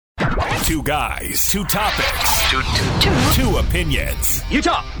Two guys, two topics, two opinions. You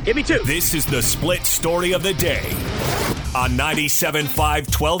talk. Give me two. This is the split story of the day on 97.5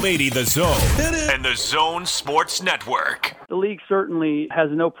 1280 The Zone and The Zone Sports Network. The league certainly has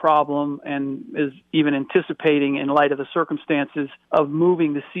no problem and is even anticipating, in light of the circumstances, of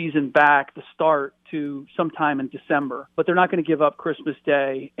moving the season back, the start, to sometime in December. But they're not going to give up Christmas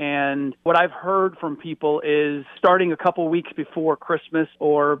Day. And what I've heard from people is starting a couple weeks before Christmas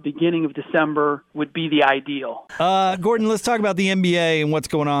or beginning of December would be the ideal. Gordon, let's talk about the NBA and what's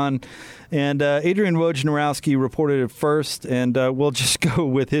going on. And Adrian Wojnarowski reported it first, and we'll just go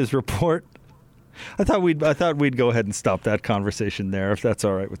with his report. I thought we'd go ahead and stop that conversation there, if that's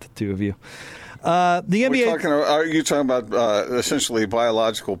all right with the two of you. The NBA. Are you talking about essentially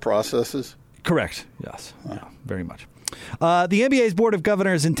biological processes? Correct. Yes. Yeah, very much. The NBA's Board of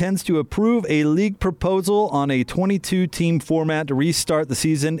Governors intends to approve a league proposal on a 22-team format to restart the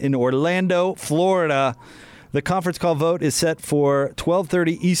season in Orlando, Florida. The conference call vote is set for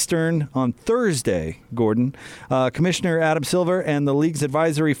 12:30 Eastern on Thursday, Gordon. Commissioner Adam Silver and the league's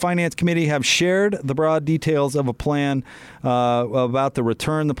advisory finance committee have shared the broad details of a plan about the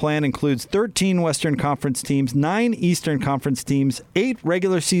return. The plan includes 13 Western Conference teams, 9 Eastern Conference teams, 8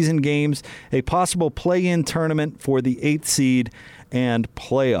 regular season games, a possible play-in tournament for the 8th seed, and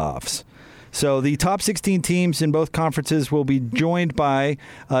playoffs. So the top 16 teams in both conferences will be joined by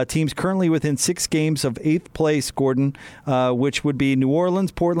teams currently within 6 games of 8th place, Gordon, which would be New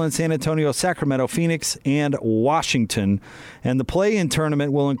Orleans, Portland, San Antonio, Sacramento, Phoenix, and Washington. And the play-in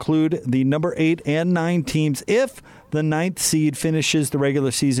tournament will include the number 8 and 9 teams if the 9th seed finishes the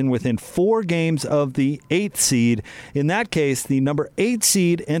regular season within 4 games of the 8th seed. In that case, the number 8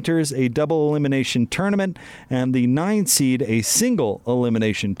 seed enters a double elimination tournament and the 9 seed a single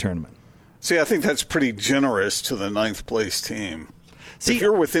elimination tournament. See, I think that's pretty generous to the 9th place team. See, if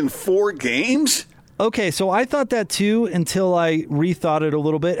you're within 4 games? Okay, so I thought that too until I rethought it a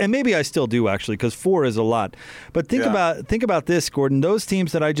little bit. And maybe I still do, actually, because 4 is a lot. But think about this, Gordon. Those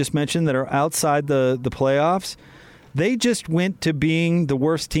teams that I just mentioned that are outside the playoffs, they just went to being the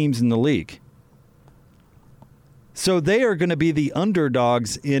worst teams in the league. So they are going to be the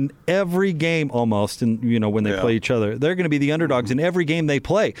underdogs in every game almost, and when they play each other. They're going to be the underdogs in every game they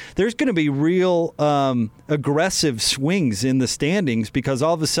play. There's going to be real aggressive swings in the standings because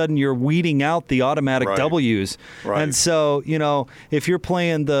all of a sudden you're weeding out the automatic W's. Right. And so, if you're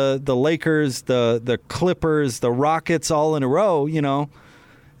playing the Lakers, the Clippers, the Rockets all in a row,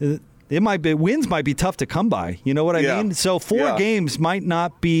 wins might be tough to come by. You know what I mean? So 4 games might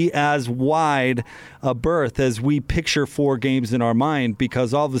not be as wide a berth as we picture 4 games in our mind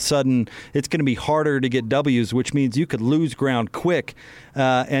because all of a sudden it's going to be harder to get W's, which means you could lose ground quick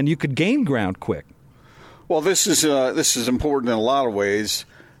and you could gain ground quick. Well, this is important in a lot of ways,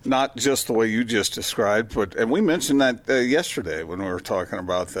 not just the way you just described, and we mentioned that yesterday when we were talking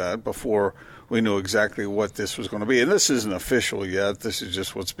about that before we knew exactly what this was going to be. And this isn't official yet. This is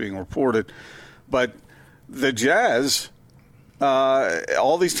just what's being reported. But the Jazz,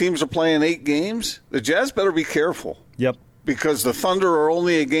 all these teams are playing 8 games. The Jazz better be careful. Yep. Because the Thunder are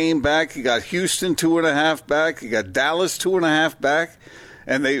only a game back. You got Houston 2.5 back. You got Dallas 2.5 back.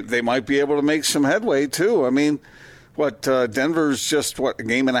 And they might be able to make some headway, too. I mean, Denver's just, a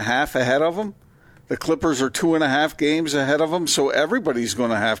game and a half ahead of them? The Clippers are 2.5 games ahead of them. So everybody's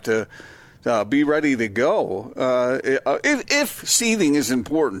going to have to be ready to go if seeding is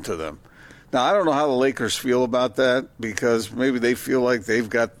important to them. Now, I don't know how the Lakers feel about that because maybe they feel like they've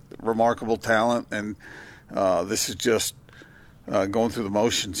got remarkable talent and this is just going through the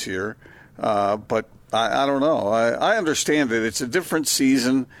motions here. But I don't know. I understand it. It's a different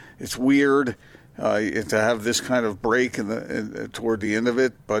season. It's weird to have this kind of break toward the end of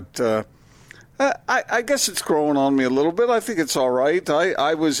it, but I guess it's growing on me a little bit. I think it's all right.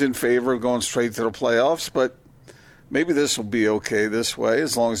 I was in favor of going straight to the playoffs, but maybe this will be okay this way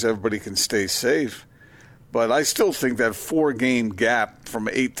as long as everybody can stay safe. But I still think that 4-game gap from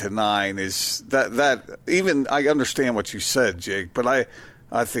 8 to 9 is that even I understand what you said, Jake, but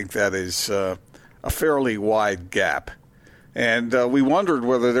I think that is a fairly wide gap. And we wondered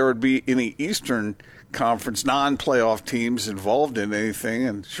whether there would be any Eastern Conference non-playoff teams involved in anything,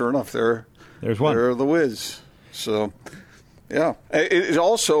 and sure enough, there's one. They're the Wiz. So, yeah. It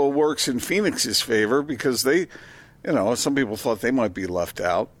also works in Phoenix's favor because they, some people thought they might be left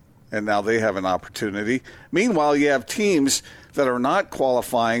out, and now they have an opportunity. Meanwhile, you have teams that are not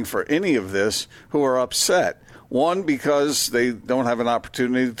qualifying for any of this who are upset. One, because they don't have an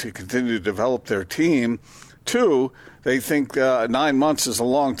opportunity to continue to develop their team. 2, they think 9 months is a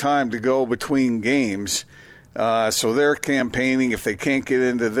long time to go between games. So they're campaigning. If they can't get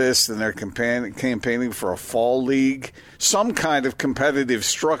into this, then they're campaigning for a fall league, some kind of competitive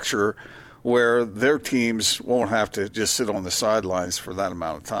structure where their teams won't have to just sit on the sidelines for that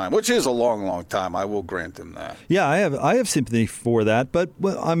amount of time, which is a long, long time. I will grant them that. Yeah, I have sympathy for that. But,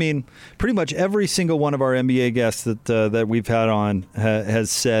 I mean, pretty much every single one of our NBA guests that we've had on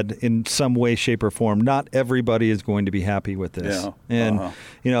has said in some way, shape, or form, not everybody is going to be happy with this. Yeah. And,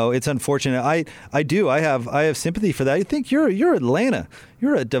 it's unfortunate. I have sympathy for that. I think you're Atlanta.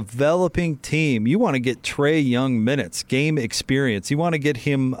 You're a developing team. You want to get Trae Young minutes, game experience. You want to get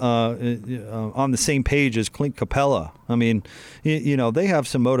him on the same page as Clint Capella. I mean, they have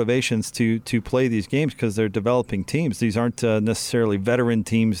some motivations to play these games because they're developing teams. These aren't necessarily veteran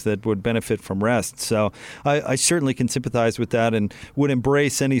teams that would benefit from rest. So I certainly can sympathize with that and would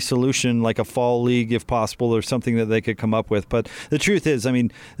embrace any solution like a fall league if possible or something that they could come up with. But the truth is, I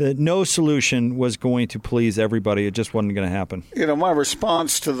mean, no solution was going to please everybody. It just wasn't going to happen. My response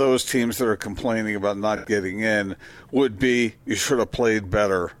to those teams that are complaining about not getting in would be you should have played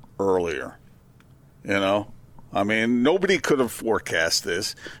better earlier. I mean, nobody could have forecast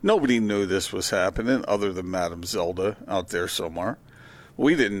this. Nobody knew this was happening other than Madame Zelda out there somewhere.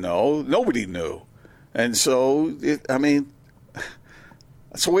 We didn't know. Nobody knew. And so, that's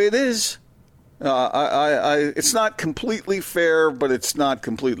the way it is. It's not completely fair, but it's not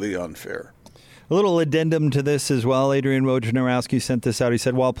completely unfair. A little addendum to this as well. Adrian Wojnarowski sent this out. He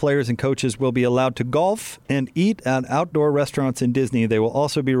said, while players and coaches will be allowed to golf and eat at outdoor restaurants in Disney, they will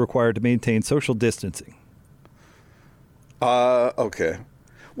also be required to maintain social distancing. Okay.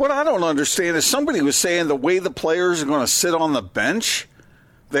 What I don't understand is somebody was saying the way the players are going to sit on the bench,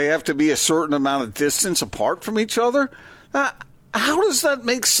 they have to be a certain amount of distance apart from each other. How does that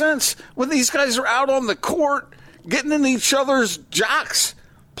make sense when these guys are out on the court getting in each other's jocks,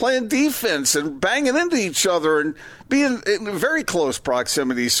 playing defense and banging into each other and being in very close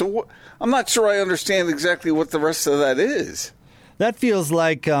proximity? So I'm not sure I understand exactly what the rest of that is. That feels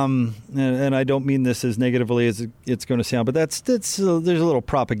like, and I don't mean this as negatively as it's going to sound, but there's a little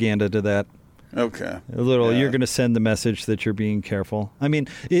propaganda to that. Okay. You're going to send the message that you're being careful. I mean,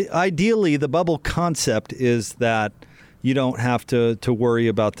 ideally, the bubble concept is that you don't have to worry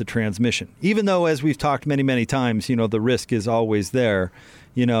about the transmission. Even though, as we've talked many, many times, the risk is always there.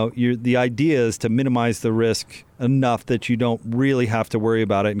 The idea is to minimize the risk enough that you don't really have to worry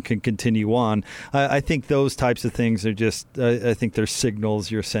about it and can continue on. I think those types of things are just, I think they're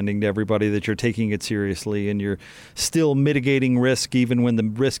signals you're sending to everybody that you're taking it seriously and you're still mitigating risk even when the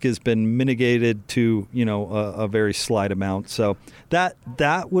risk has been mitigated to, a very slight amount. So that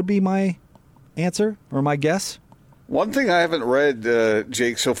would be my answer or my guess. One thing I haven't read,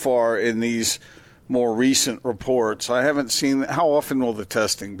 Jake, so far in these more recent reports, I haven't seen how often will the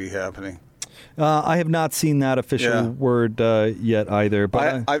testing be happening? I have not seen that official word yet either.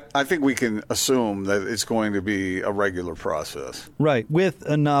 But I think we can assume that it's going to be a regular process. Right, with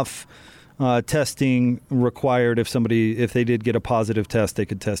enough testing required. If they did get a positive test, they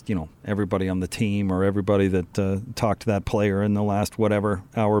could test, everybody on the team or everybody that talked to that player in the last whatever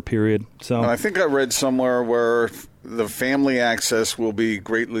hour period. So I think I read somewhere where the family access will be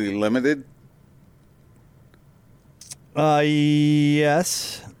greatly limited.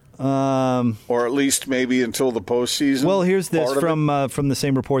 Yes. Or at least maybe until the postseason. Well, here's this from the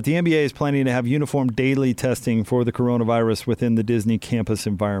same report. The NBA is planning to have uniform daily testing for the coronavirus within the Disney campus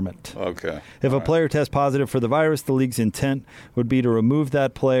environment. Okay. If a player tests positive for the virus, the league's intent would be to remove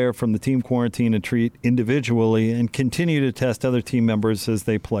that player from the team quarantine and treat individually and continue to test other team members as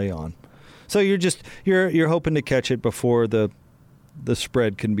they play on. So you're hoping to catch it before the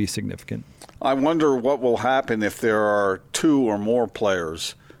spread can be significant. I wonder what will happen if there are two or more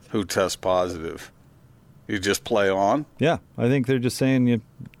players who test positive. You just play on? Yeah, I think they're just saying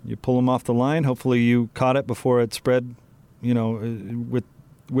you pull them off the line. Hopefully you caught it before it spread,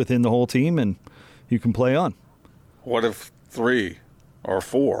 within the whole team, and you can play on. What if 3 or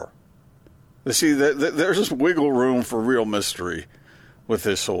 4? See, there's wiggle room for real mystery with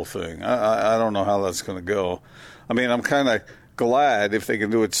this whole thing. I don't know how that's going to go. I mean, I'm kind of glad if they can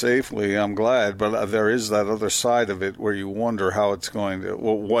do it safely. I'm glad, but there is that other side of it where you wonder how it's going to.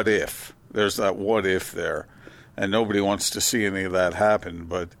 Well, what if? There's that what if there, and nobody wants to see any of that happen.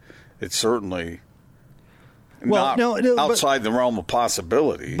 But it's certainly outside the realm of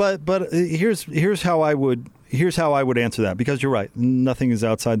possibility. But here's how I would answer that, because you're right. Nothing is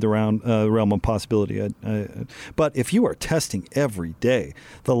outside the realm of possibility. But if you are testing every day,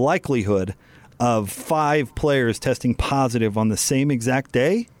 the likelihood of 5 players testing positive on the same exact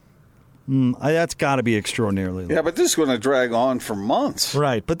day, that's got to be extraordinarily low. Yeah, but this is going to drag on for months.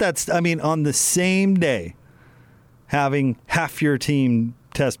 Right, but on the same day. having half your team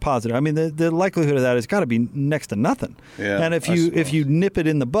test positive. I mean, the likelihood of that has got to be next to nothing. Yeah, and if you nip it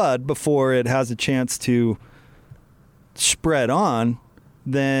in the bud before it has a chance to spread on,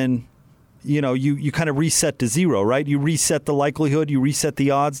 then you kind of reset to zero, right? You reset the likelihood, you reset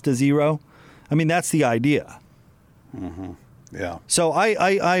the odds to zero. I mean, that's the idea. Mm-hmm. Yeah. So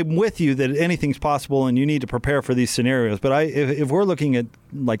I'm with you that anything's possible and you need to prepare for these scenarios. But if we're looking at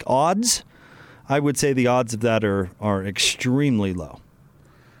like odds, I would say the odds of that are extremely low.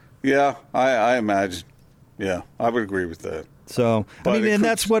 Yeah, I imagine. Yeah, I would agree with that. So,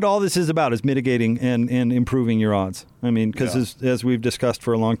 that's what all this is about, is mitigating and improving your odds. I mean, because as we've discussed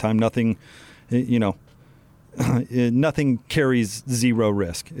for a long time, nothing, nothing carries zero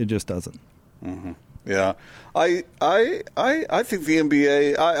risk. It just doesn't. Mm-hmm. Yeah, I think the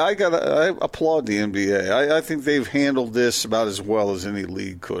NBA. I applaud the NBA. I think they've handled this about as well as any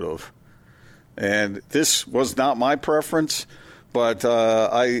league could have. And this was not my preference, but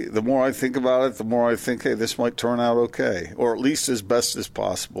the more I think about it, the more I think, hey, this might turn out okay, or at least as best as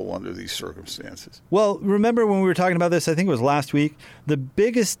possible under these circumstances. Well, remember when we were talking about this, I think it was last week, the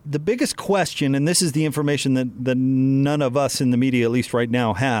biggest question, and this is the information that none of us in the media, at least right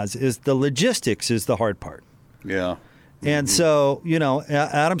now, has, is the logistics is the hard part. Yeah. And so,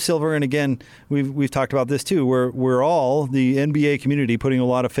 Adam Silver, and again, we've talked about this too. We're all, the NBA community, putting a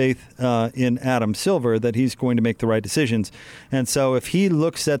lot of faith in Adam Silver that he's going to make the right decisions. And so, if he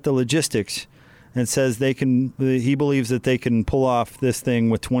looks at the logistics and says he believes that they can pull off this thing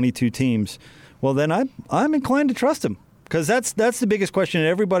with 22 teams, well, then I'm inclined to trust him, because that's the biggest question. And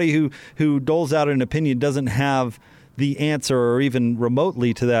everybody who doles out an opinion doesn't have the answer or even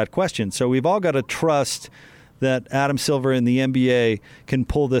remotely to that question. So we've all got to trust that Adam Silver and the NBA can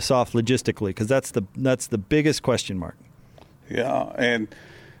pull this off logistically, because that's the biggest question mark. Yeah, and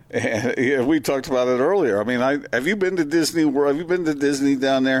we talked about it earlier. I mean, have you been to Disney World? Have you been to Disney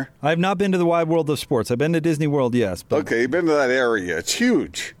down there? I've not been to the wide world of sports. I've been to Disney World, yes. But okay, you've been to that area. It's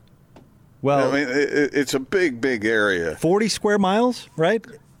huge. Well, I mean, it's a big, big area. 40 square miles, right?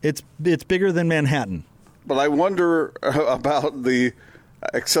 It's bigger than Manhattan. But I wonder about the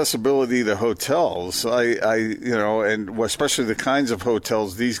accessibility to hotels. And especially the kinds of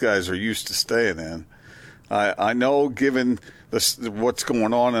hotels these guys are used to staying in. I know, given what's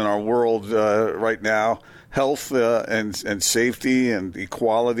going on in our world right now, health and safety and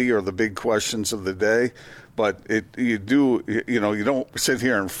equality are the big questions of the day. But you don't sit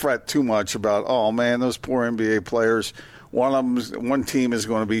here and fret too much about, oh man, those poor NBA players. One team is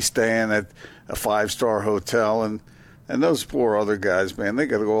going to be staying at a 5-star hotel, and those poor other guys, man, they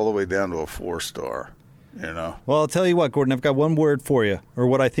got to go all the way down to a 4-star, Well, I'll tell you what, Gordon, I've got one word for you, or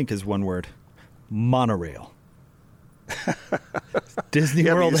what I think is one word: monorail. Disney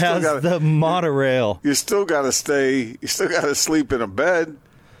World has the monorail. You still got to stay. You still got to sleep in a bed.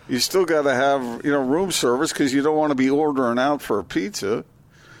 You still got to have room service, because you don't want to be ordering out for a pizza.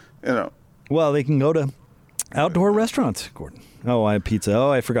 Well, they can go to outdoor restaurants, Gordon. Oh, I have pizza. Oh,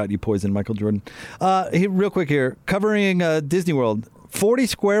 I forgot you poisoned Michael Jordan. Real quick here, covering Disney World. 40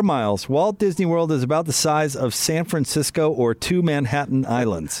 square miles. Walt Disney World is about the size of San Francisco or 2 Manhattan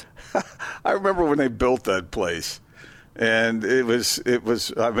islands. I remember when they built that place, and it was.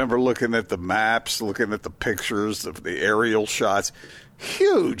 I remember looking at the maps, looking at the pictures, the aerial shots,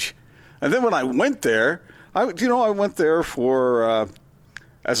 huge. And then when I went there, I went there for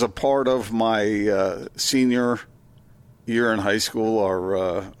as a part of my senior year in high school.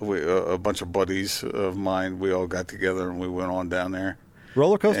 A bunch of buddies of mine, we all got together and we went on down there.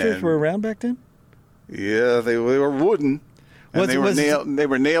 Roller coasters were around back then? Yeah, they were wooden. And they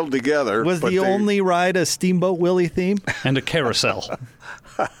were nailed together. Was the only ride a Steamboat Willie theme? And a carousel.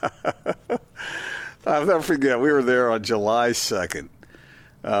 I'll never forget, we were there on July 2nd.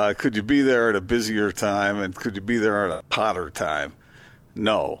 Could you be there at a busier time, and could you be there at a hotter time?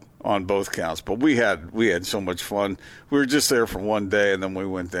 No, on both counts. But we had so much fun. We were just there for one day, and then we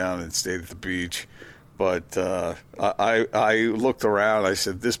went down and stayed at the beach. But I looked around. I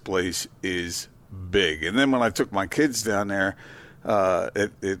said, this place is big. And then when I took my kids down there, I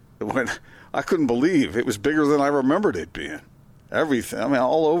couldn't believe it was bigger than I remembered it being. Everything. I mean,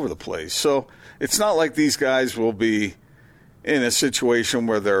 all over the place. So it's not like these guys will be in a situation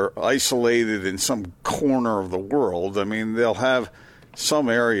where they're isolated in some corner of the world. I mean, they'll have some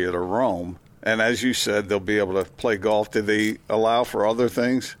area to roam. And as you said, they'll be able to play golf. Did they allow for other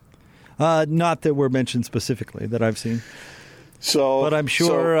things? Not that were mentioned specifically that I've seen. But I'm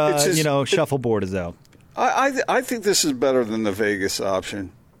sure, shuffleboard is out. I think this is better than the Vegas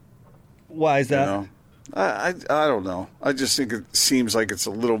option. Why is that? I don't know. I just think it seems like it's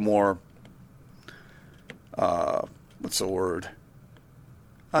a little more what's the word?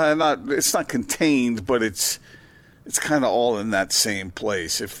 It's not contained, but it's kind of all in that same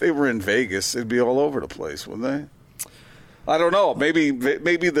place. If they were in Vegas, they'd be all over the place, wouldn't they? I don't know. Maybe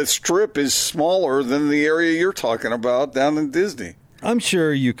the Strip is smaller than the area you're talking about down in Disney. I'm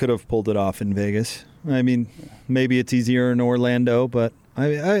sure you could have pulled it off in Vegas. I mean, maybe it's easier in Orlando, but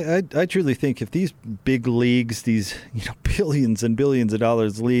I truly think if these big leagues, these billions and billions of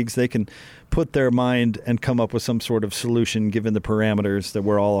dollars leagues, they can put their mind and come up with some sort of solution given the parameters that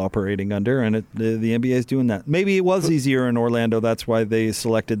we're all operating under, and the NBA is doing that. Maybe it was easier in Orlando. That's why they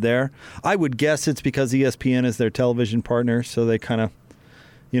selected there. I would guess it's because ESPN is their television partner, so they kind of,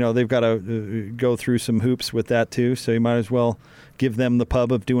 they've got to go through some hoops with that too, so you might as well give them the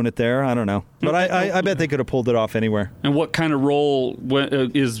pub of doing it there. I don't know. But I bet they could have pulled it off anywhere. And what kind of role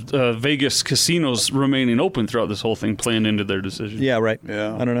is Vegas casinos remaining open throughout this whole thing playing into their decision? Yeah, right.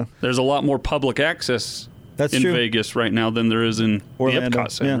 Yeah. I don't know. There's a lot more public access in true. Vegas right now than there is in Orlando. the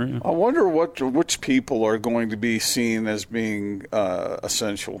Epcot Center. Yeah. I wonder which people are going to be seen as being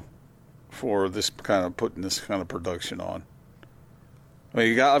essential for this kind of putting this kind of production on. I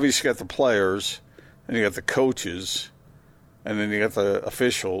mean, obviously got the players, and you got the coaches, and then you got the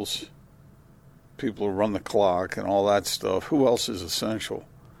officials, people who run the clock and all that stuff. Who else is essential?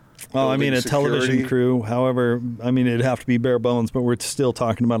 Well, I mean, a television security crew. However, I mean, it'd have to be bare bones, but we're still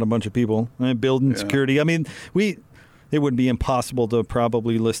talking about a bunch of people. Building security. I mean, it would be impossible to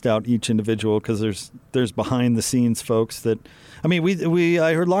probably list out each individual because there's behind the scenes folks that. I mean,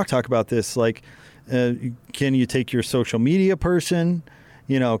 I heard Locke talk about this. Like, can you take your social media person?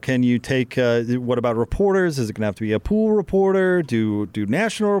 Can you take, what about reporters? Is it going to have to be a pool reporter? Do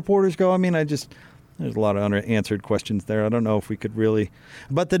national reporters go? I mean, there's a lot of unanswered questions there. I don't know if we could really.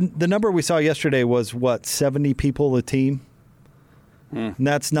 But the number we saw yesterday was, 70 people a team? And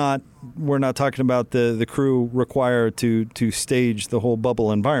that's not, we're not talking about the crew required to stage the whole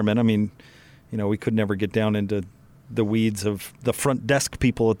bubble environment. I mean, we could never get down into the weeds of the front desk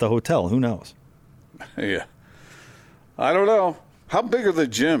people at the hotel. Who knows? Yeah. I don't know. How big are the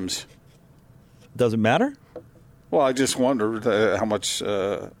gyms? Does it matter? Well, I just wondered how much,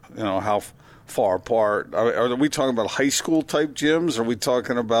 how far apart. Are we talking about high school type gyms? Are we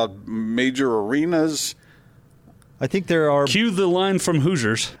talking about major arenas? I think there are. Cue the line from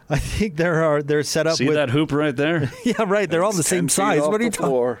Hoosiers. I think they're set up. See with, that hoop right there? Yeah, right. They're all the same size. What are you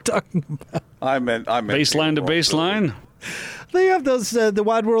talking about? I meant baseline to baseline. They have those, the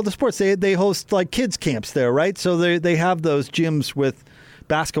Wide World of Sports. They host like kids camps there, right? So they have those gyms with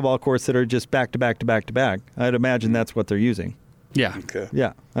basketball courts that are just back to back to back to back. I'd imagine that's what they're using. Yeah. Okay.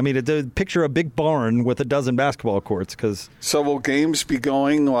 Yeah. I mean, picture a big barn with a dozen basketball courts. So will games be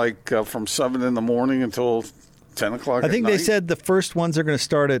going like from 7 in the morning until 10 o'clock I think at night? they said the first ones are going to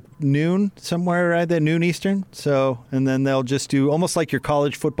start at noon, somewhere right there, noon Eastern. So, and then they'll just do almost like your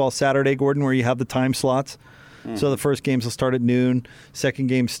college football Saturday, Gordon, where you have the time slots. So the first games will start at noon. Second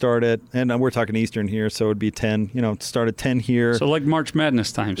games start at, and we're talking Eastern here, so it would be 10. Start at 10 here. So like March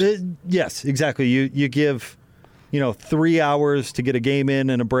Madness times. Yes, exactly. You give, 3 hours to get a game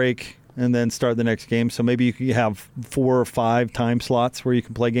in and a break, and then start the next game. So maybe you have 4 or 5 time slots where you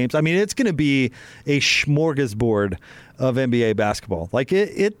can play games. I mean, it's going to be a smorgasbord of NBA basketball. Like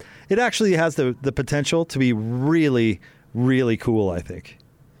it actually has the potential to be really, really cool, I think.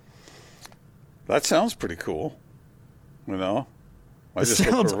 That sounds pretty cool. I just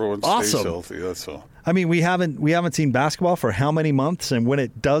hope everyone stays awesome. Healthy. That's all. I mean, we haven't seen basketball for how many months, and when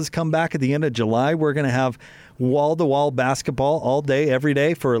it does come back at the end of July, we're going to have wall-to-wall basketball all day, every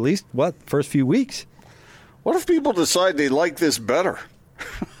day for at least first few weeks. What if people decide they like this better?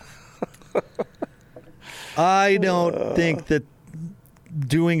 I don't think that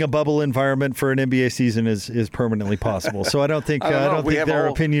doing a bubble environment for an NBA season is permanently possible. So I don't think their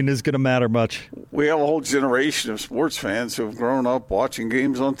opinion is going to matter much. We have a whole generation of sports fans who have grown up watching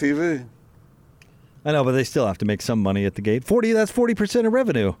games on TV. I know, but they still have to make some money at the gate. That's 40% of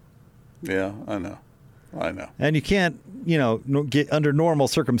revenue. Yeah, I know. And you can't, get under normal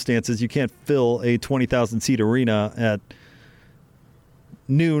circumstances, you can't fill a 20,000 seat arena at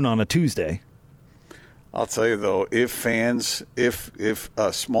noon on a Tuesday. I'll tell you though, if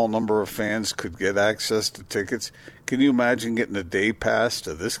a small number of fans could get access to tickets, can you imagine getting a day pass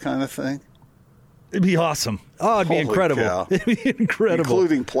to this kind of thing? It'd be awesome. Oh, it'd be incredible. Cow. It'd be incredible.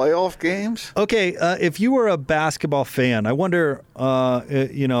 Including playoff games? Okay, if you were a basketball fan, I wonder,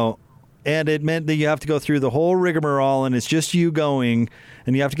 and it meant that you have to go through the whole rigmarole and it's just you going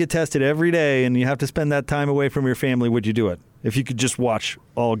and you have to get tested every day and you have to spend that time away from your family, would you do it? If you could just watch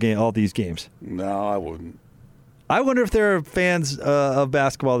all these games? No, I wouldn't. I wonder if there are fans of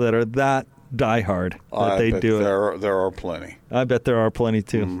basketball that are that diehard that they do it. There are plenty. I bet there are plenty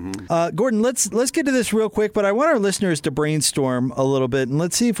too. Mm-hmm. Gordon, let's get to this real quick, but I want our listeners to brainstorm a little bit, and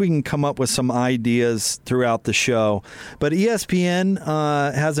let's see if we can come up with some ideas throughout the show. But ESPN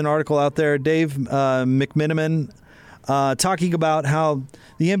has an article out there, Dave McMiniman, talking about how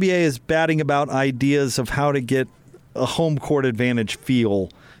the NBA is batting about ideas of how to get a home court advantage feel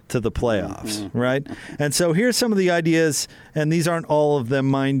to the playoffs, right? And so here's some of the ideas, and these aren't all of them,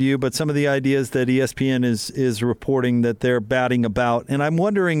 mind you, but some of the ideas that ESPN is reporting that they're batting about, and I'm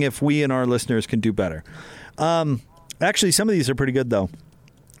wondering if we and our listeners can do better. Actually, some of these are pretty good, though.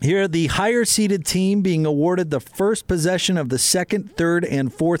 Here, the higher-seeded team being awarded the first possession of the second, third,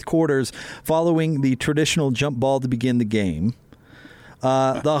 and fourth quarters following the traditional jump ball to begin the game.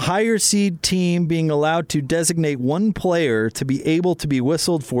 The higher seed team being allowed to designate one player to be able to be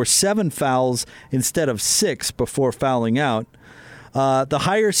whistled for 7 fouls instead of 6 before fouling out. The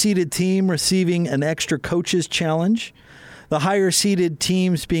higher seeded team receiving an extra coach's challenge. The higher seeded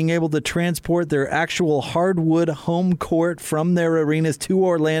teams being able to transport their actual hardwood home court from their arenas to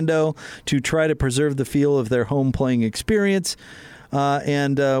Orlando to try to preserve the feel of their home playing experience.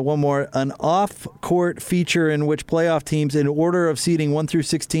 And one more, an off-court feature in which playoff teams in order of seeding 1 through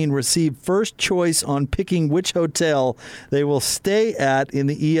 16 receive first choice on picking which hotel they will stay at in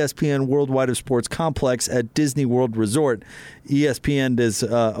the ESPN Worldwide of Sports complex at Disney World Resort. ESPN is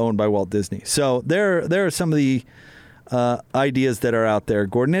owned by Walt Disney. So there are some of the ideas that are out there.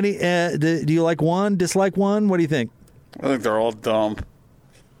 Gordon, any? Do you like one, dislike one? What do you think? I think they're all dumb.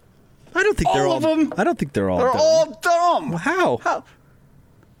 I don't think they're all of them. I don't think they're all They're dumb. all dumb. How?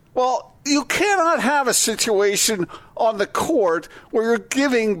 Well, you cannot have a situation on the court where you're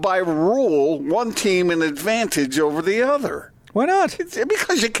giving by rule one team an advantage over the other. Why not?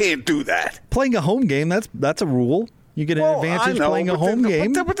 Because you can't do that. Playing a home game, that's a rule. You get an advantage playing a home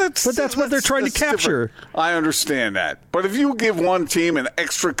game. But that's what they're trying to capture. Different. I understand that. But if you give one team an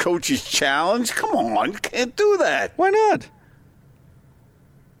extra coach's challenge, come on, you can't do that. Why not?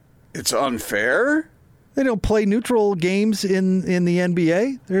 It's unfair. They don't play neutral games in the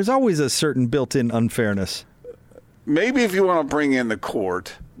NBA. There's always a certain built-in unfairness. Maybe if you want to bring in the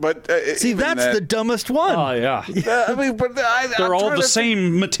court, but see, that's the dumbest one. Oh yeah, I mean, but they're all the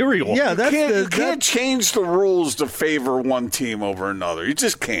same material. Yeah, you can't change the rules to favor one team over another. You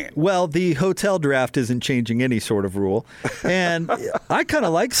just can't. Well, the hotel draft isn't changing any sort of rule, and I kind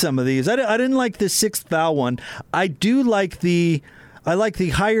of like some of these. I didn't like the 6th foul one. I like the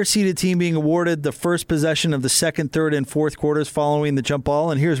higher seeded team being awarded the first possession of the second, third, and fourth quarters following the jump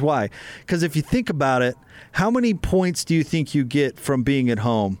ball. And here's why. Because if you think about it, how many points do you think you get from being at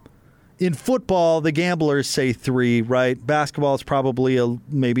home? In football, the gamblers say 3, right? Basketball is probably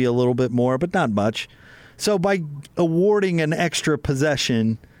maybe a little bit more, but not much. So by awarding an extra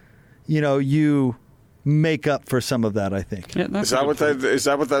possession, you make up for some of that, I think. Yeah, is that what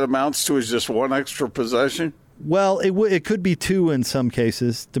that amounts to? Is just one extra possession? Well, it could be 2 in some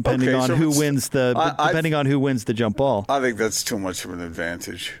cases, depending on who wins the jump ball. I think that's too much of an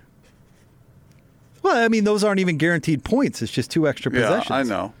advantage. Well, I mean, those aren't even guaranteed points. It's just 2 extra possessions.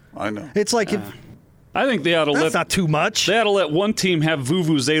 Yeah, I know. It's like I think they ought to that's not too much. They ought to let one team have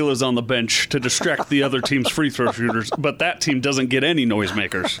vuvuzelas on the bench to distract the other team's free throw shooters, but that team doesn't get any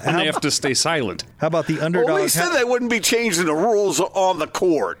noisemakers, and they have to stay silent. How about the underdog? Well, we said they wouldn't be changing the rules on the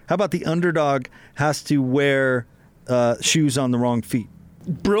court. How about the underdog has to wear shoes on the wrong feet?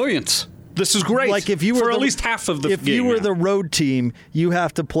 Brilliant. This is great. Like if you were for at least half of the game. If you were the road team, you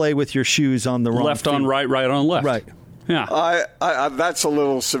have to play with your shoes on the wrong left feet. on right, right on left. Right. Yeah. I that's a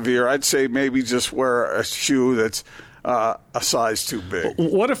little severe. I'd say maybe just wear a shoe that's a size too big.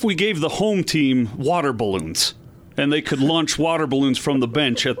 What if we gave the home team water balloons, and they could launch water balloons from the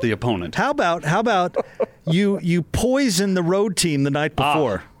bench at the opponent? How about you poison the road team the night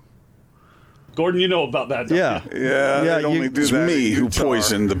before? Gordon, you know about that, don't you? Yeah. It's me who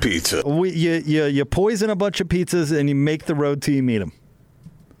poisoned the pizza. You poison a bunch of pizzas and you make the road team eat them.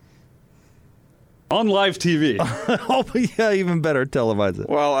 On live TV. Oh, yeah, even better, televise it.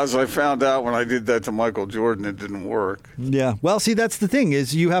 Well, as I found out when I did that to Michael Jordan, it didn't work. Yeah. Well, see, that's the thing,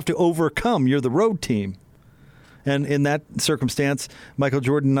 is you have to overcome. You're the road team. And in that circumstance, Michael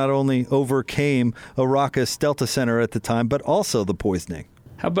Jordan not only overcame a raucous Delta Center at the time, but also the poisoning.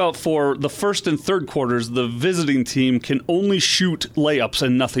 How about for the first and third quarters, the visiting team can only shoot layups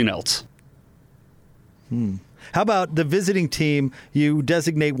and nothing else? How about the visiting team, you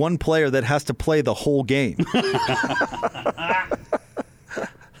designate one player that has to play the whole game?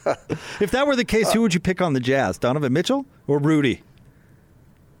 If that were the case, who would you pick on the Jazz? Donovan Mitchell or Rudy?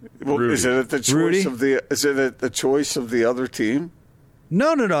 Well, is it at the choice Rudy? of the choice of the other team?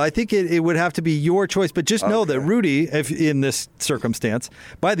 No. I think it would have to be your choice, but just know that Rudy, if in this circumstance,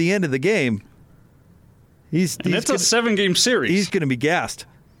 by the end of the game, it's a 7-game series. He's going to be gassed.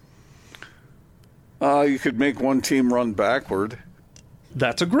 You could make one team run backward.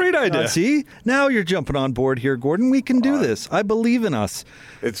 That's a great idea. See? Now you're jumping on board here, Gordon. We can do this. I believe in us.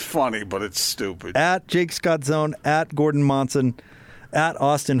 It's funny, but it's stupid. At Jake Scott Zone, at Gordon Monson, at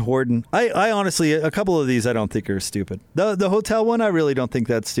Austin Horton. I honestly, a couple of these I don't think are stupid. The hotel one, I really don't think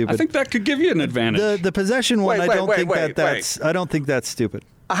that's stupid. I think that could give you an advantage. The possession one, I don't think that's stupid.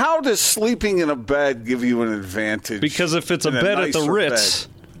 How does sleeping in a bed give you an advantage? Because if it's a bed at the Ritz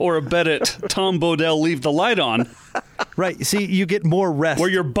or a bed at Tom Bodell Leave the Light On. Right. See, you get more rest. Where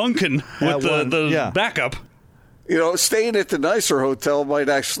you're bunking with the backup. Staying at the nicer hotel might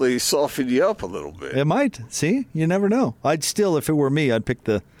actually soften you up a little bit. It might. See? You never know. I'd still, if it were me, I'd pick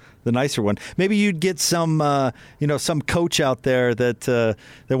the nicer one. Maybe you'd get some coach out there that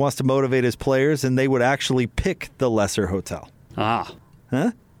wants to motivate his players, and they would actually pick the lesser hotel. Ah.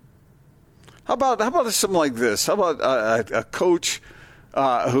 Huh? How about something like this? How about a coach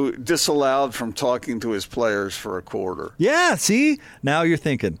who disallowed from talking to his players for a quarter? Yeah, see? Now you're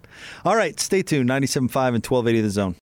thinking. All right, stay tuned. 97.5 and 1280 The Zone.